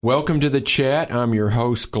Welcome to the chat. I'm your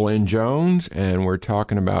host, Glenn Jones, and we're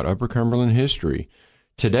talking about Upper Cumberland history.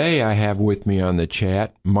 Today, I have with me on the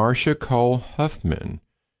chat Marcia Cole Huffman.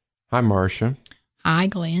 Hi, Marcia. Hi,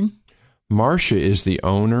 Glenn. Marcia is the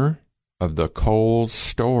owner of the Cole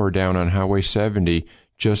store down on Highway 70,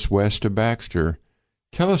 just west of Baxter.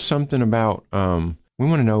 Tell us something about, we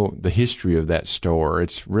want to know the history of that store.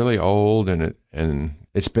 It's really old, and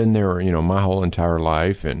it's been there, my whole entire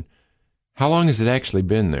life. And how long has it actually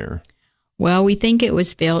been there? Well, we think it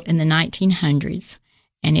was built in the 1900s,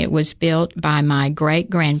 and it was built by my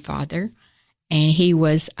great-grandfather, and he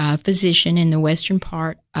was a physician in the western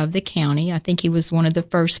part of the county. I think he was one of the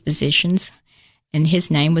first physicians, and his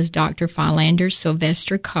name was Dr. Philander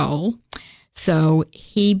Sylvester Cole. So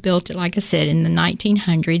he built it, like I said, in the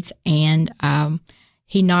 1900s, and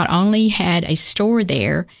he not only had a store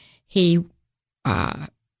there, he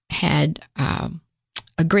had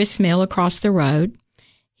a grist mill across the road.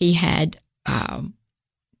 He had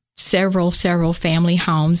several family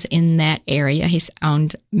homes in that area. He's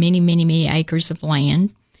owned many acres of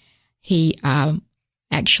land. He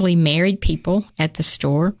actually married people at the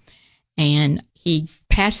store, and he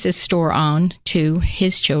passed this store on to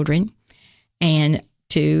his children. And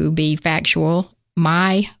to be factual,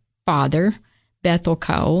 my father, Bethel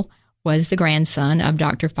Cole, was the grandson of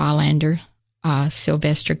Dr. Philander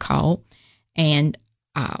Sylvester Cole. And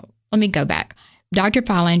let me go back. Dr.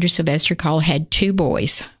 Philander Sylvester Cole had two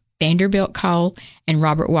boys, Vanderbilt Cole and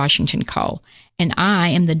Robert Washington Cole. And I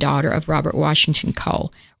am the daughter of Robert Washington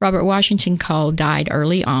Cole. Robert Washington Cole died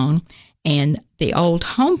early on, and the old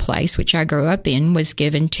home place, which I grew up in, was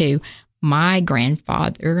given to my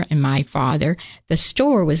grandfather and my father. The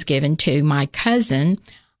store was given to my cousin,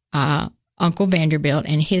 Uncle Vanderbilt,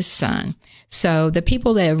 and his son. So the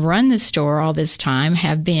people that have run the store all this time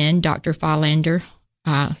have been Dr. Philander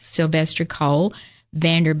Sylvester Cole,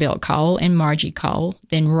 Vanderbilt Cole, and Margie Cole,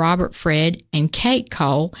 then Robert Fred and Kate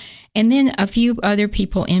Cole, and then a few other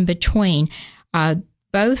people in between. The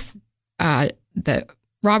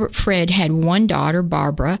Robert Fred had one daughter,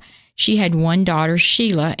 Barbara. She had one daughter,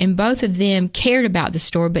 Sheila, and both of them cared about the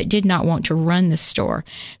store but did not want to run the store.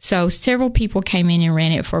 So several people came in and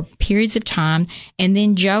ran it for periods of time, and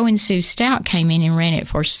then Joe and Sue Stout came in and ran it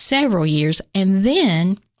for several years, and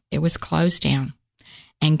then it was closed down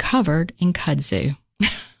and covered in kudzu.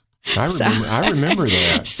 I remember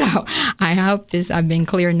that. So I hope I've been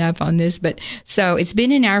clear enough on this. But so it's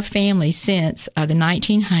been in our family since the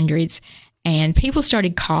 1900s. And people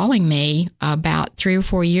started calling me about 3 or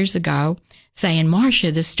 4 years ago saying,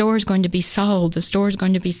 Marcia, the store is going to be sold. The store is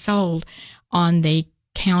going to be sold on the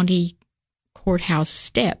county courthouse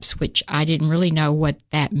steps, which I didn't really know what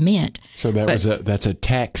that meant. So that's a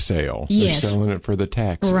tax sale. Yes. They're selling it for the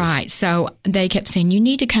taxes. Right. So they kept saying, you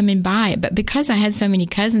need to come and buy it. But because I had so many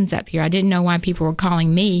cousins up here, I didn't know why people were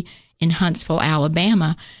calling me in Huntsville,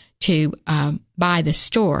 Alabama to buy the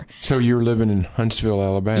store. So you're living in Huntsville,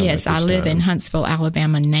 Alabama? Yes, I live in Huntsville,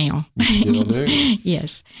 Alabama now. You still do?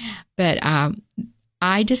 Yes. But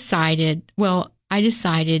I decided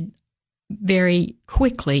very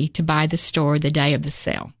quickly to buy the store the day of the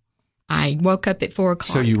sale. I woke up at 4 o'clock.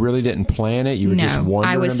 So you really didn't plan it? You were just wondering about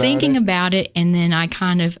it? I was thinking about it, and then I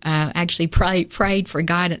kind of actually prayed for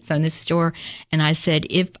guidance on this store, and I said,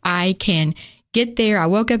 if I can get there, I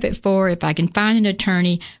woke up at 4, if I can find an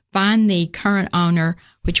attorney, find the current owner,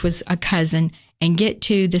 which was a cousin, and get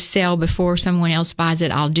to the sale before someone else buys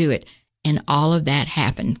it, I'll do it. And all of that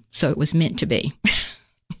happened, so it was meant to be.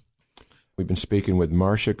 We've been speaking with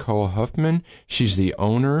Marcia Cole Huffman. She's the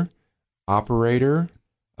owner, operator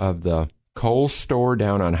of the Cole store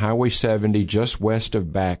down on Highway 70, just west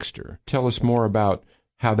of Baxter. Tell us more about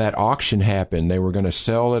how that auction happened. They were going to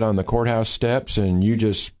sell it on the courthouse steps, and you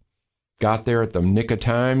just got there at the nick of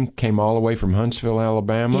time, came all the way from Huntsville,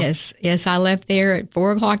 Alabama? Yes, I left there at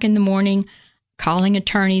 4 o'clock in the morning, calling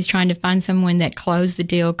attorneys, trying to find someone that closed the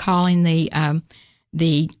deal, calling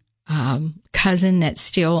the cousin that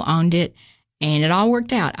still owned it, and it all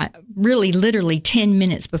worked out. Literally 10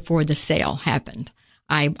 minutes before the sale happened,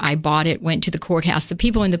 I bought it, went to the courthouse. The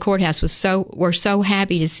people in the courthouse were so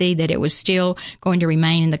happy to see that it was still going to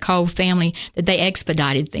remain in the Cole family that they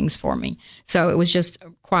expedited things for me. So it was just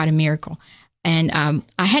quite a miracle. And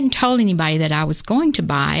I hadn't told anybody that I was going to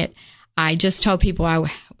buy it. I just told people I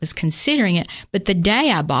was considering it. But the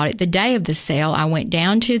day I bought it, the day of the sale, I went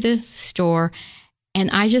down to the store,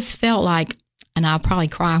 and I just felt like, and I'll probably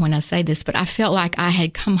cry when I say this, but I felt like I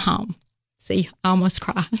had come home. See, I almost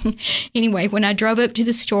cried. Anyway, when I drove up to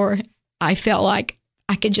the store, I felt like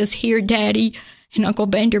I could just hear Daddy and Uncle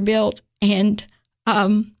Vanderbilt and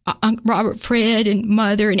Uncle Robert, Fred, and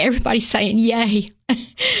Mother, and everybody saying yay.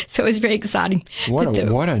 So it was very exciting.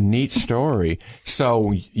 What a neat story.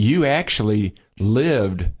 So you actually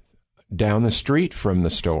lived down the street from the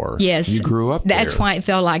store. Yes. You grew up there. That's why it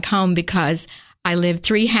felt like home, because I lived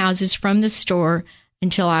 3 houses from the store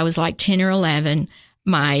until I was like 10 or 11.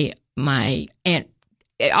 My aunt,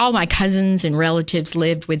 all my cousins and relatives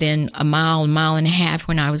lived within a mile and a half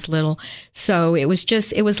when I was little. So it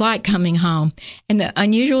was like coming home. And the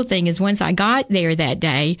unusual thing is, once I got there that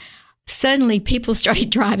day, suddenly people started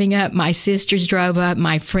driving up. My sisters drove up.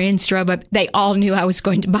 My friends drove up. They all knew I was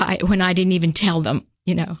going to buy it when I didn't even tell them.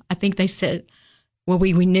 I think they said, well,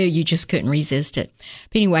 we knew, you just couldn't resist it.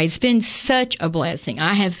 But anyway, it's been such a blessing.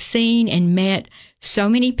 I have seen and met so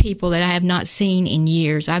many people that I have not seen in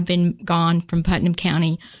years. I've been gone from Putnam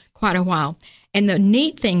County quite a while. And the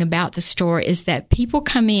neat thing about the store is that people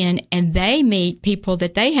come in and they meet people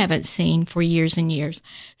that they haven't seen for years and years.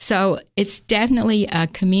 So it's definitely a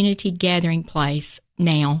community gathering place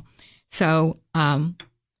now. So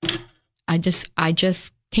I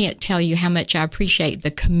just can't tell you how much I appreciate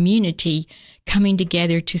the community coming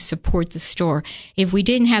together to support the store. If we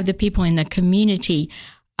didn't have the people in the community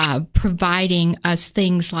providing us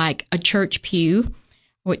things like a church pew,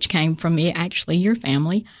 which came from actually your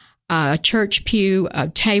family, a church pew,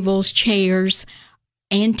 tables, chairs,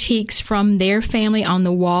 antiques from their family on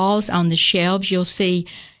the walls, on the shelves, you'll see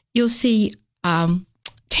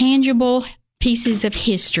tangible pieces of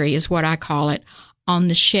history, is what I call it, on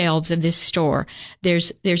the shelves of this store.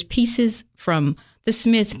 There's pieces from the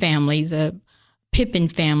Smith family, the Pippin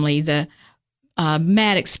family, the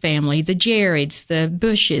Maddox family, the Jareds, the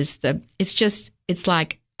Bushes. It's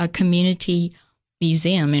like a community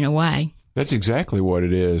museum in a way. That's exactly what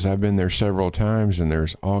it is. I've been there several times, and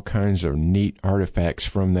there's all kinds of neat artifacts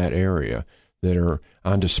from that area that are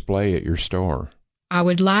on display at your store. I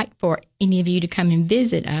would like for any of you to come and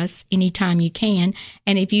visit us anytime you can.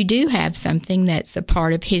 And if you do have something that's a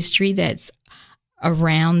part of history that's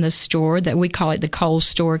around the store, that we call it the Kohl's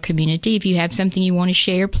Store community, if you have something you want to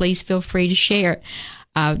share, please feel free to share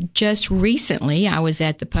it. Just recently, I was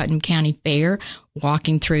at the Putnam County Fair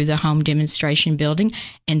walking through the home demonstration building,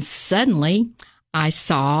 and suddenly I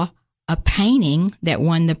saw a painting that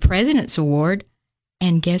won the President's Award,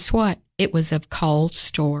 and guess what? It was of Kohl's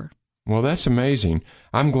Store. Well, that's amazing.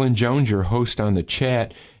 I'm Glenn Jones, your host on the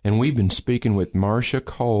chat, and we've been speaking with Marcia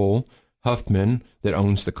Cole Huffman that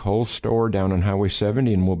owns the Kohl's Store down on Highway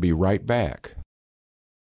 70, and we'll be right back.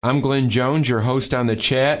 I'm Glenn Jones, your host on the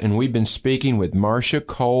chat, and we've been speaking with Marcia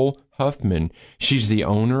Cole Huffman. She's the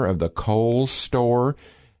owner of the Kohl's Store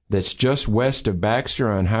that's just west of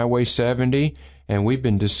Baxter on Highway 70, and we've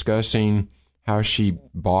been discussing how she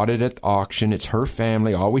bought it at the auction. It's her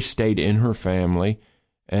family, always stayed in her family.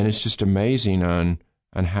 And it's just amazing on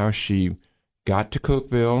how she got to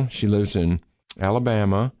Cookeville. She lives in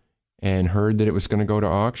Alabama and heard that it was going to go to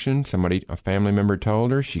auction. A family member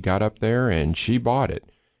told her. She got up there and she bought it.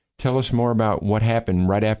 Tell us more about what happened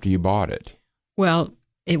right after you bought it. Well,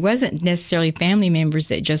 it wasn't necessarily family members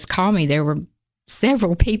that just called me. There were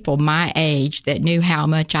several people my age that knew how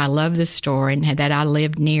much I love the store and that I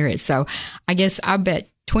lived near it. So I bet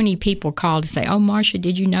 20 people called to say, oh, Marcia,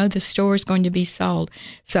 did you know the store is going to be sold?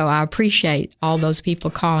 So I appreciate all those people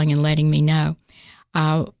calling and letting me know.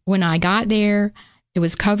 When I got there, it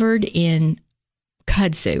was covered in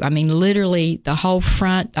kudzu. I mean, literally the whole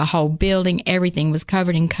front, the whole building, everything was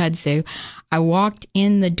covered in kudzu. I walked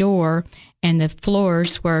in the door and the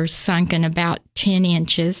floors were sunken about 10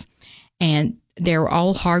 inches, and they were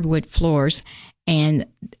all hardwood floors. And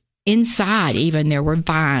inside, even, there were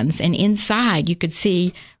vines, and inside you could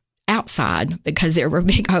see outside because there were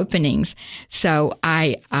big openings. So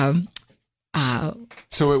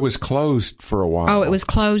So it was closed for a while. Oh,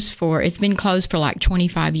 it's been closed for like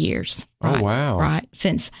 25 years. Right? Oh, wow. Right.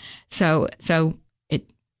 So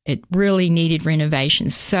it really needed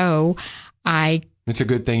renovations. So it's a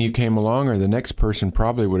good thing you came along, or the next person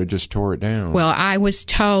probably would have just tore it down. Well, I was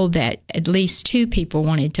told that at least 2 people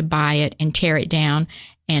wanted to buy it and tear it down,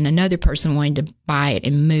 and another person wanted to buy it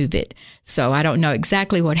and move it. So I don't know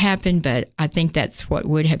exactly what happened, but I think that's what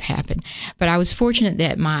would have happened. But I was fortunate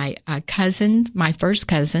that my first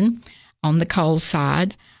cousin on the Cole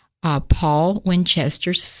side, Paul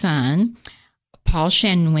Winchester's son, Paul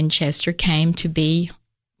Shannon Winchester, came to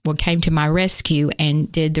my rescue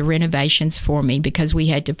and did the renovations for me, because we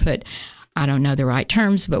had to put, I don't know the right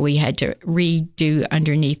terms, but we had to redo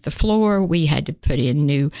underneath the floor. We had to put in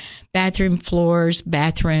new bathroom floors,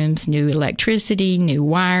 bathrooms, new electricity, new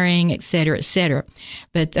wiring, et cetera, et cetera.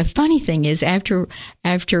 But the funny thing is, after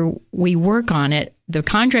we work on it, the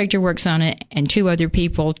contractor works on it and 2 other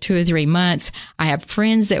people 2 or 3 months. I have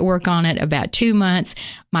friends that work on it about 2 months.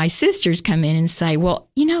 My sisters come in and say, well,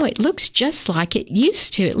 it looks just like it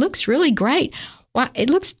used to. It looks really great. Why, it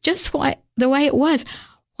looks just the way it was.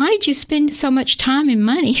 Why did you spend so much time and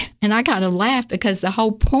money? And I kind of laugh because the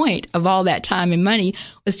whole point of all that time and money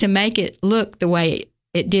was to make it look the way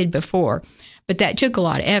it did before. But that took a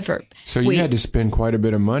lot of effort. So you had to spend quite a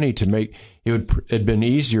bit of money to make it'd been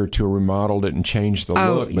easier to remodel it and change the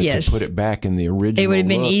look, but yes, to put it back in the original it would have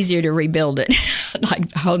been look. easier to rebuild it,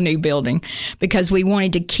 like a whole new building, because we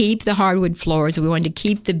wanted to keep the hardwood floors, we wanted to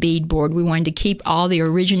keep the beadboard, we wanted to keep all the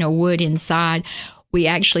original wood inside. We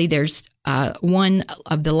actually, there's one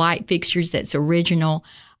of the light fixtures that's original.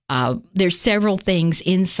 There's several things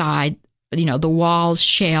inside, the walls,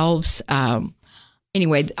 shelves.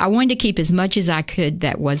 Anyway, I wanted to keep as much as I could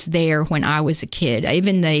that was there when I was a kid.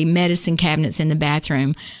 Even the medicine cabinets in the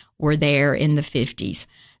bathroom were there in the 50s.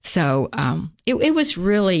 So it was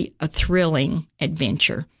really a thrilling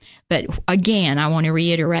adventure. But again, I want to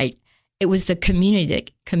reiterate, it was the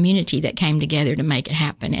community that came together to make it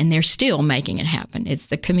happen, and they're still making it happen. It's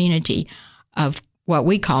the community of what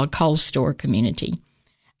we call Coal Store Community.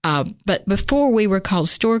 But before we were called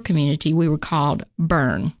Store Community, we were called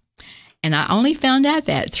Byrne. And I only found out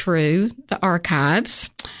that through the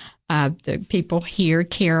archives, the people here,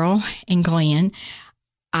 Carol and Glenn,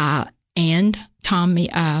 and Tommy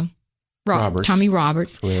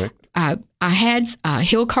Roberts. Correct. I had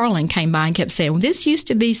Hill Carlin came by and kept saying, well, this used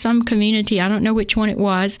to be some community. I don't know which one it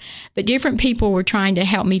was, but different people were trying to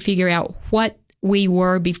help me figure out what we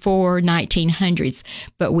were before 1900s.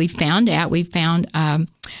 But we found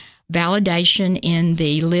validation in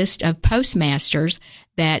the list of postmasters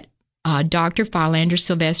that Dr. Philander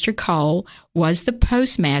Sylvester Cole was the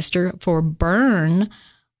postmaster for Byrne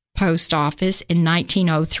Post Office in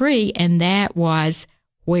 1903, and that was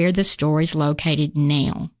where the store is located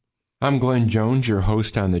now. I'm Glenn Jones, your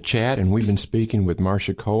host on the chat, and we've been speaking with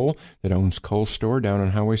Marcia Cole that owns Cole Store down on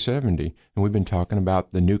Highway 70, and we've been talking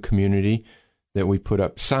about the new community that we put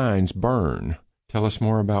up signs, Byrne. Tell us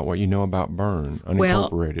more about what you know about Byrne,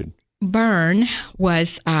 unincorporated. Well, Byrne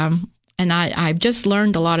was... and I've just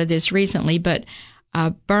learned a lot of this recently, but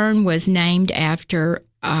Byrne was named after,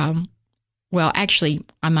 actually,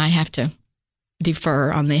 I might have to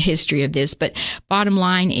defer on the history of this, but bottom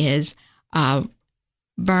line is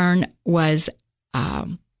Byrne was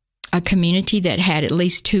a community that had at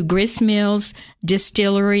least 2 grist mills,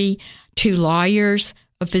 distillery, 2 lawyers,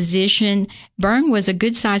 a physician. Byrne was a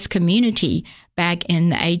good-sized community back in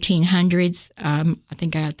the 1800s. I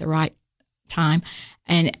think I got the right time.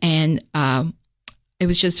 And it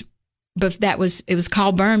was just, but it was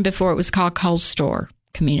called Byrne before it was called Coal Store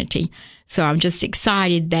Community. So I'm just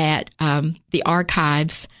excited that the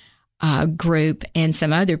archives group and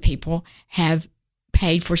some other people have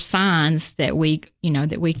paid for signs that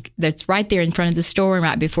that's right there in front of the store and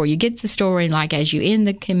right before you get to the store and like as you in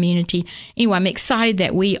the community. Anyway, I'm excited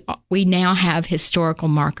that we now have historical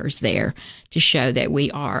markers there to show that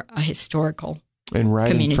we are a historical and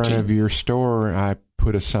right community. In front of your store, I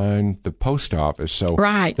put a sign, the post office. So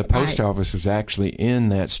the post office was actually in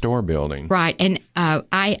that store building. Right. And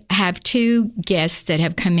I have 2 guests that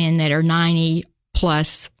have come in that are 90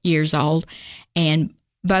 plus years old, and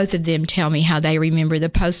both of them tell me how they remember the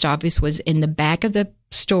post office was in the back of the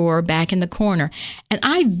store, back in the corner. And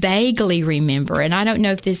I vaguely remember, and I don't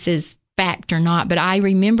know if this is fact or not, but I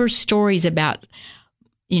remember stories about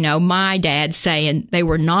my dad saying they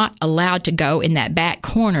were not allowed to go in that back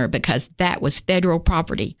corner because that was federal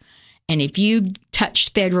property. And if you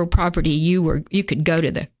touched federal property, you could go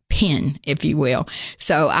to the pen, if you will.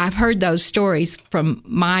 So I've heard those stories from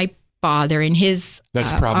my father and his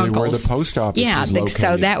That's probably uncles. Where the post office was located.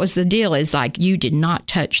 So that was the deal, is like you did not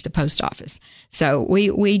touch the post office. So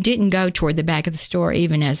we didn't go toward the back of the store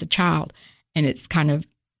even as a child. And it's kind of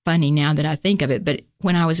funny now that I think of it, but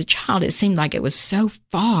when I was a child, it seemed like it was so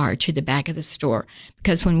far to the back of the store,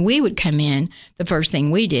 because when we would come in, the first thing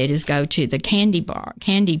we did is go to the candy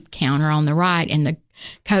counter on the right and the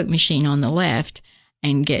Coke machine on the left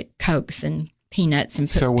and get Cokes and peanuts and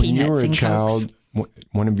put so when peanuts you were a and child, Cokes.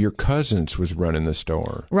 One of your cousins was running the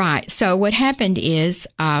store. Right. So what happened is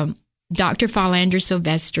Dr. Philander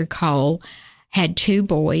Sylvester Cole had 2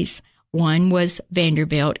 boys. One was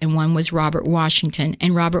Vanderbilt and one was Robert Washington.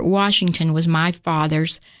 And Robert Washington was my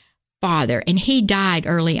father's father, and he died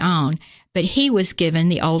early on. But he was given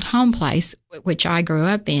the old home place, which I grew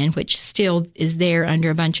up in, which still is there under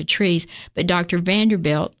a bunch of trees. But Dr.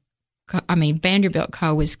 Vanderbilt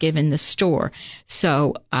Cole was given the store.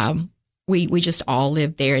 So we just all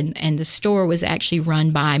lived there. And the store was actually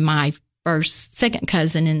run by my second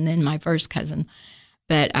cousin and then my first cousin.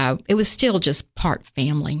 But it was still just part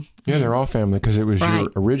family. Yeah, they're all family because it was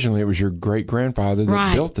originally it was your great grandfather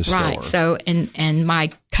that built the store. Right. So and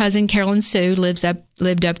my cousin Carolyn Sue lived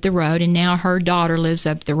up the road, and now her daughter lives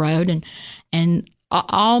up the road, and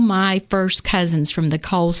all my first cousins from the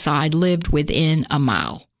Cole side lived within a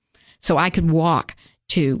mile, so I could walk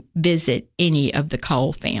to visit any of the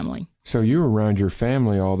Cole family. So you were around your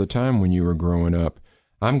family all the time when you were growing up.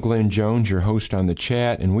 I'm Glenn Jones, your host on the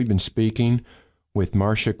chat, and we've been speaking with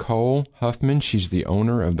Marcia Cole Huffman. She's the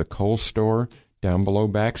owner of the Cole store down below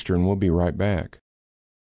Baxter, and we'll be right back.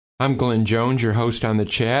 I'm Glenn Jones, your host on the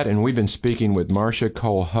chat, and we've been speaking with Marcia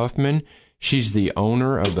Cole Huffman. She's the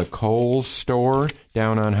owner of the Cole store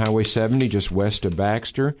down on Highway 70, just west of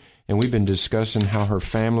Baxter, and we've been discussing how her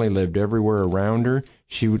family lived everywhere around her.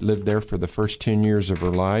 She lived there for the first 10 years of her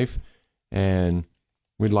life, and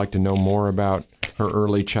we'd like to know more about her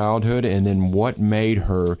early childhood and then what made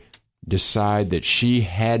her decide that she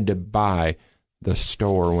had to buy the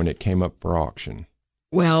store when it came up for auction.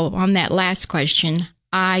 Well, on that last question,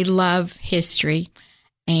 I love history,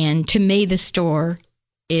 and to me the store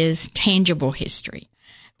is tangible history,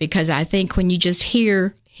 because I think when you just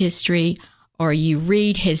hear history or you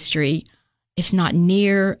read history, it's not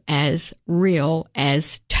near as real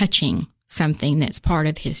as touching something that's part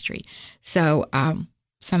of history. So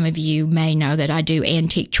some of you may know that I do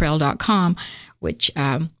AntiqueTrail.com, which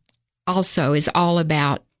also is all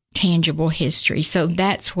about tangible history. So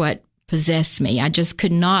that's what possessed me. I just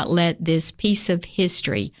could not let this piece of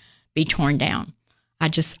history be torn down.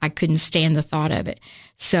 I couldn't stand the thought of it.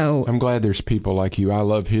 So I'm glad there's people like you. I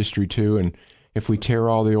love history too, and if we tear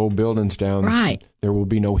all the old buildings down, there will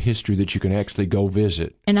be no history that you can actually go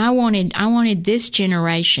visit. And I wanted this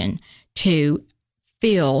generation to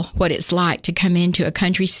feel what it's like to come into a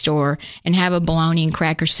country store and have a bologna and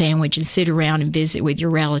cracker sandwich and sit around and visit with your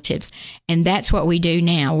relatives. And that's what we do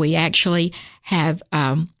now. We actually have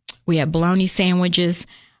bologna sandwiches,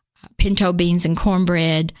 pinto beans and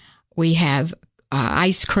cornbread. We have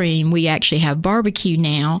ice cream. We actually have barbecue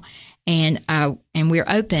now, and we're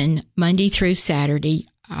open Monday through Saturday,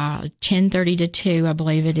 10:30 to 2, I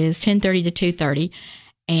believe it is 10:30 to 2:30.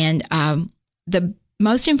 And the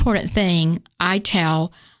most important thing I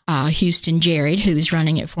tell Houston Jared, who's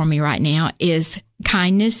running it for me right now, is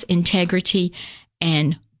kindness, integrity,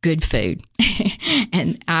 and good food.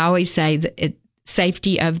 And I always say that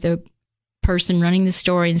safety of the person running the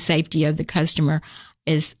store and safety of the customer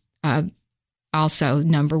is also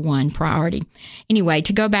number one priority. Anyway,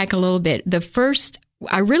 to go back a little bit,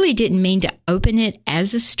 I really didn't mean to open it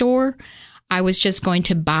as a store. I was just going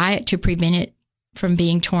to buy it to prevent it from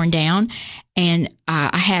being torn down. And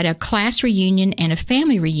I had a class reunion and a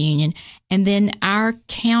family reunion. And then our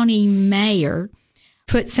county mayor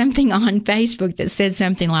put something on Facebook that said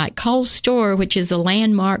something like Cole's store, which is a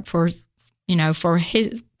landmark for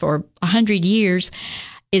 100 years,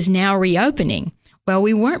 is now reopening. Well,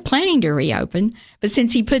 we weren't planning to reopen, but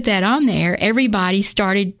since he put that on there, everybody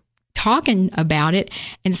started talking about it.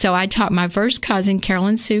 And so I talked my first cousin,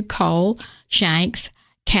 Carolyn Sue Cole Shanks,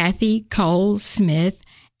 Kathy Cole Smith,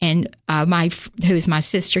 and who is my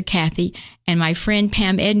sister Kathy, and my friend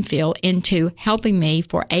Pam Edenfield into helping me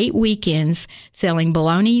for 8 weekends selling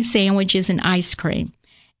bologna sandwiches and ice cream.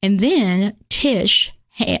 And then Tish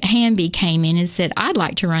Hanby came in and said, I'd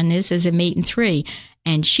like to run this as a meet and three.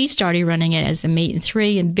 And she started running it as a meet and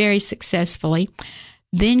three, and very successfully.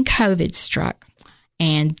 Then COVID struck,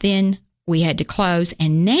 and then we had to close.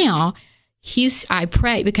 And now I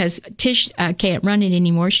pray, because Tish can't run it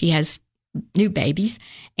anymore. She has new babies,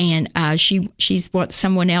 and she's wants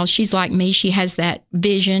someone else. She's like me. She has that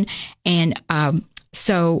vision. And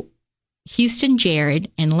so Houston Jared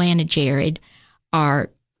and Lana Jared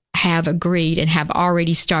have agreed and have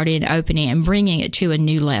already started opening and bringing it to a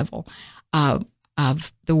new level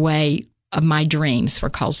of the way of my dreams for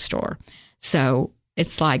Cole's store. So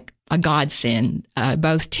it's like a godsend.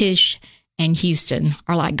 Both Tish and Houston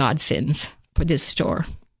are like godsends for this store.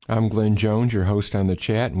 I'm Glenn Jones, your host on the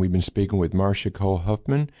chat, and we've been speaking with Marcia Cole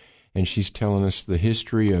Huffman, and she's telling us the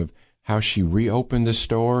history of how she reopened the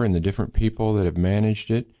store and the different people that have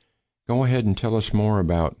managed it. Go ahead and tell us more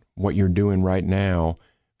about what you're doing right now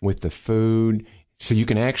with the food, so you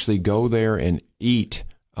can actually go there and eat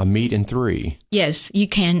a meat and three. Yes, you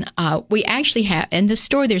can. We actually have, in the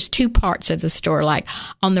store, there's two parts of the store. Like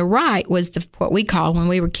on the right was what we call, when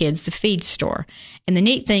we were kids, the feed store. And the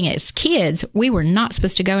neat thing, as kids, we were not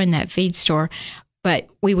supposed to go in that feed store, but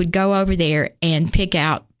we would go over there and pick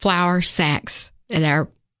out flour sacks at our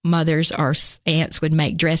mothers or aunts would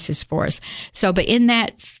make dresses for us. So, but in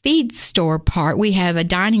that feed store part, we have a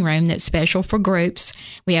dining room that's special for groups.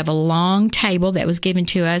 We have a long table that was given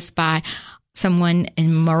to us by someone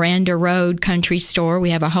in Miranda Road Country Store. We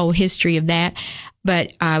have a whole history of that.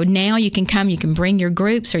 But now you can come, you can bring your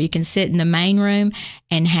groups, or you can sit in the main room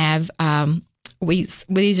and have,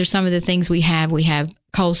 these are some of the things we have. We have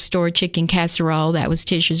Cold Store chicken casserole. That was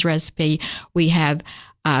Tisha's recipe. We have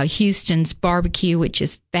Houston's barbecue, which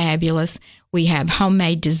is fabulous. We have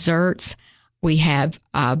homemade desserts. We have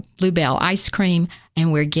Bluebell ice cream,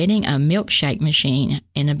 and we're getting a milkshake machine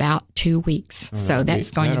in about 2 weeks. So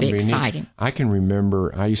that's going to be exciting. I can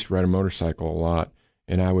remember I used to ride a motorcycle a lot,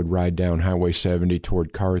 and I would ride down Highway 70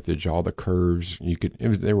 toward Carthage, all the curves.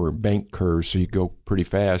 There were bank curves, so you go pretty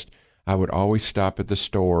fast. I would always stop at the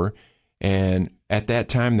store, and at that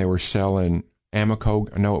time they were selling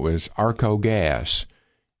Arco gas.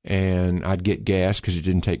 And I'd get gas because it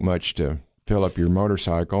didn't take much to fill up your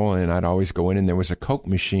motorcycle. And I'd always go in, and there was a Coke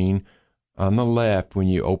machine on the left when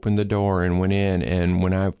you opened the door and went in. And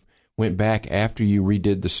when I went back after you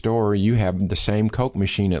redid the store, you have the same Coke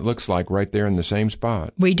machine, it looks like, right there in the same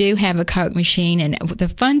spot. We do have a Coke machine. And the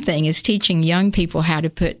fun thing is teaching young people how to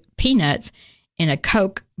put peanuts in a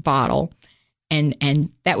Coke bottle. And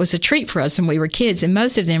that was a treat for us when we were kids. And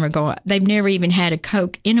most of them they've never even had a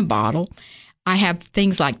Coke in a bottle. I have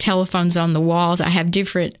things like telephones on the walls. I have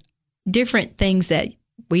different things that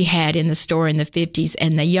we had in the store in the 50s,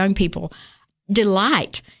 and the young people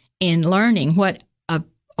delight in learning what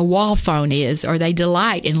a wall phone is, or they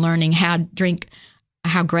delight in learning how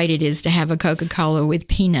great it is to have a Coca-Cola with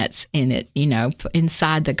peanuts in it,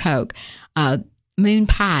 inside the Coke. Moon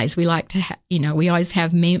pies. We like to we always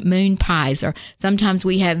have moon pies, or sometimes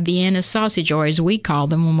we have Vienna sausage, or as we call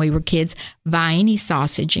them when we were kids, Viennese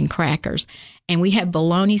sausage and crackers. And we have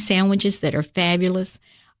bologna sandwiches that are fabulous.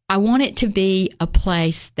 I want it to be a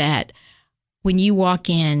place that when you walk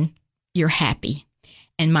in, you're happy.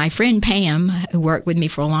 And my friend Pam, who worked with me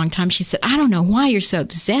for a long time, she said, I don't know why you're so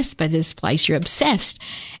obsessed by this place. You're obsessed.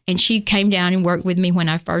 And she came down and worked with me when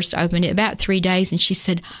I first opened it, about 3 days. And she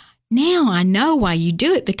said, now I know why you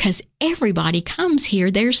do it, because everybody comes here.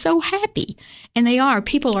 They're so happy. And they are.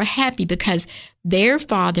 People are happy because their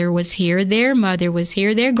father was here, their mother was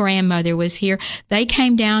here, their grandmother was here. They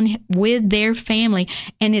came down with their family.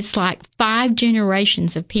 And it's like 5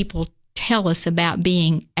 generations of people tell us about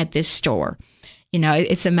being at this store.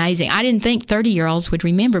 It's amazing. I didn't think 30-year-olds would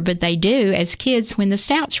remember, but they do as kids when the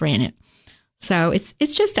Stouts ran it. So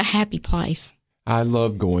it's just a happy place. I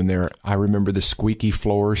love going there. I remember the squeaky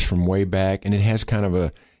floors from way back, and it has kind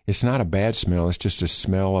of it's not a bad smell. It's just a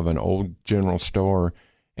smell of an old general store.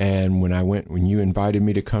 And when you invited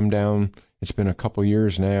me to come down, it's been a couple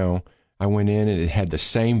years now, I went in and it had the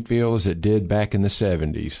same feel as it did back in the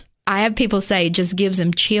 70s. I have people say it just gives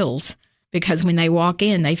them chills, because when they walk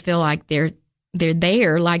in, they feel like they're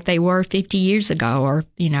there like they were 50 years ago, or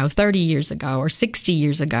 30 years ago, or 60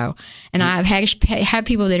 years ago. And I've had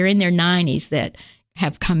people that are in their 90s that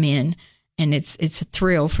have come in, and it's a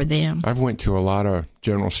thrill for them. I've went to a lot of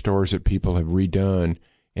general stores that people have redone,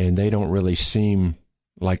 and they don't really seem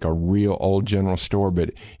like a real old general store.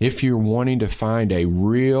 But if you're wanting to find a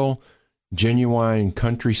real, genuine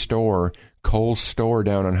country store, Kohl's store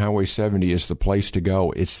down on Highway 70 is the place to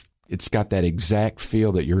go. It's got that exact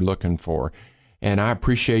feel that you're looking for. And I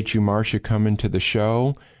appreciate you, Marcia, coming to the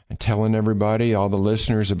show and telling everybody, all the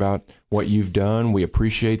listeners, about what you've done. We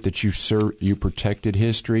appreciate that you protected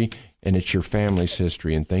history, and it's your family's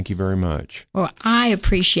history. And thank you very much. Well, I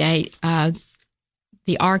appreciate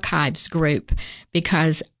the archives group,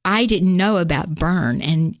 because I didn't know about Byrne,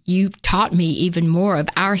 and you taught me even more of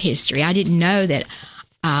our history. I didn't know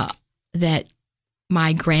that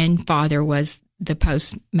my grandfather was the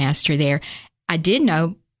postmaster there. I did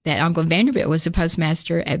know that Uncle Vanderbilt was the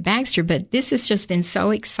postmaster at Baxter, but this has just been so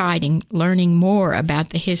exciting, learning more about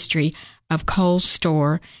the history of Kohl's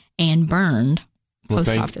store and Byrne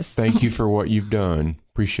Post Office. Thank you for what you've done.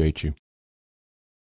 Appreciate you.